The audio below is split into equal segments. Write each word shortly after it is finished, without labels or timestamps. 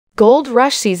Gold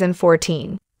Rush Season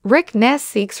 14. Rick Ness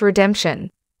seeks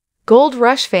redemption. Gold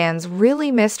Rush fans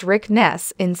really missed Rick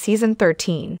Ness in Season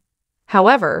 13.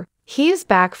 However, he is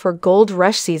back for Gold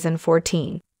Rush Season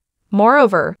 14.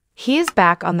 Moreover, he is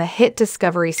back on the hit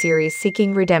Discovery series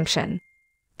seeking redemption.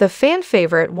 The fan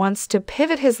favorite wants to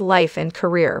pivot his life and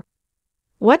career.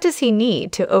 What does he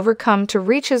need to overcome to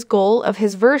reach his goal of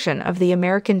his version of the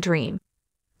American dream?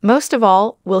 Most of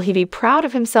all, will he be proud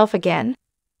of himself again?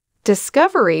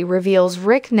 Discovery reveals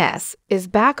Rick Ness is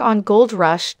back on Gold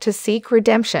Rush to seek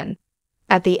redemption.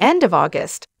 At the end of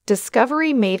August,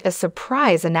 Discovery made a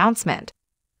surprise announcement.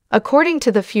 According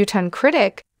to the Futon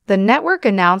Critic, the network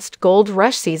announced Gold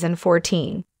Rush Season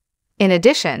 14. In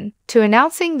addition to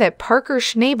announcing that Parker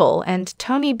Schnabel and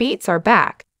Tony Beets are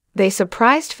back, they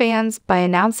surprised fans by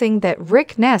announcing that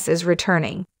Rick Ness is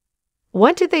returning.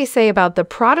 What did they say about the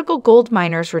prodigal gold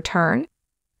miner's return?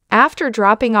 After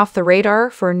dropping off the radar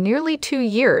for nearly 2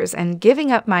 years and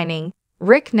giving up mining,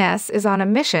 Rick Ness is on a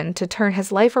mission to turn his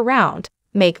life around,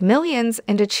 make millions,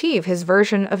 and achieve his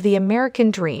version of the American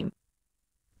dream.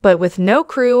 But with no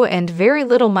crew and very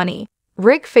little money,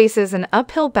 Rick faces an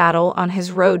uphill battle on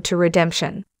his road to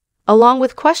redemption, along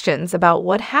with questions about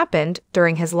what happened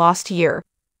during his lost year.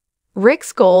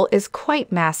 Rick's goal is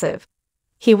quite massive.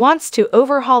 He wants to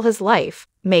overhaul his life,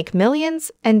 make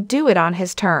millions, and do it on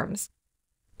his terms.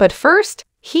 But first,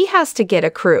 he has to get a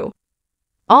crew.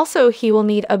 Also, he will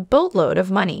need a boatload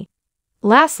of money.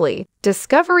 Lastly,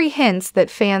 Discovery hints that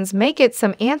fans may get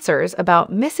some answers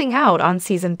about missing out on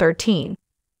Season 13.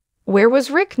 Where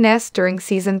was Rick Ness during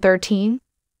Season 13?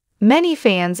 Many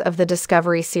fans of the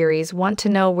Discovery series want to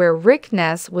know where Rick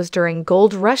Ness was during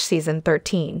Gold Rush Season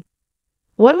 13.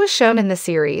 What was shown in the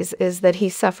series is that he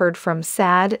suffered from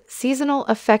SAD, seasonal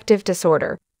affective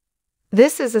disorder.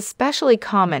 This is especially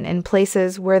common in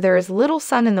places where there is little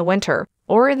sun in the winter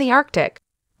or in the Arctic,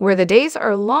 where the days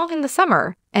are long in the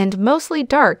summer and mostly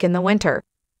dark in the winter.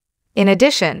 In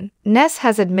addition, Ness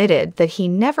has admitted that he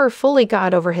never fully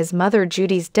got over his mother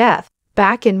Judy's death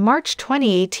back in March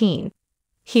 2018.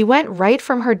 He went right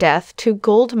from her death to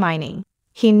gold mining.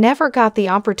 He never got the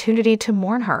opportunity to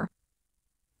mourn her.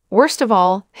 Worst of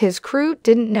all, his crew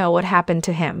didn't know what happened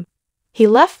to him. He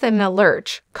left them in a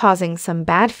lurch, causing some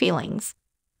bad feelings.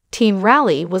 Team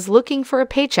Rally was looking for a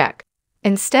paycheck.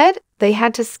 Instead, they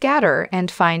had to scatter and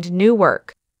find new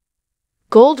work.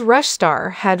 Gold Rush star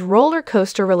had roller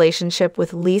coaster relationship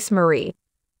with Lise Marie.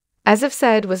 As if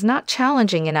said was not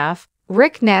challenging enough,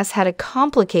 Rick Ness had a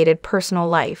complicated personal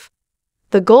life.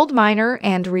 The gold miner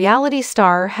and reality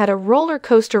star had a roller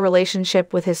coaster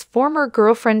relationship with his former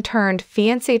girlfriend turned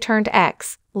fiancé turned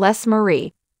ex, Les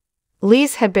Marie.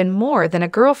 Lise had been more than a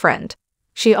girlfriend.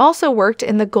 She also worked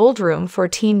in the gold room for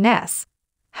Team Ness.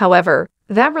 However,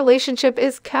 that relationship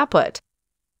is kaput.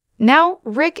 Now,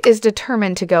 Rick is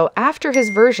determined to go after his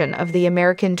version of the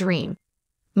American dream.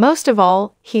 Most of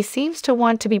all, he seems to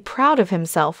want to be proud of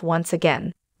himself once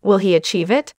again. Will he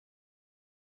achieve it?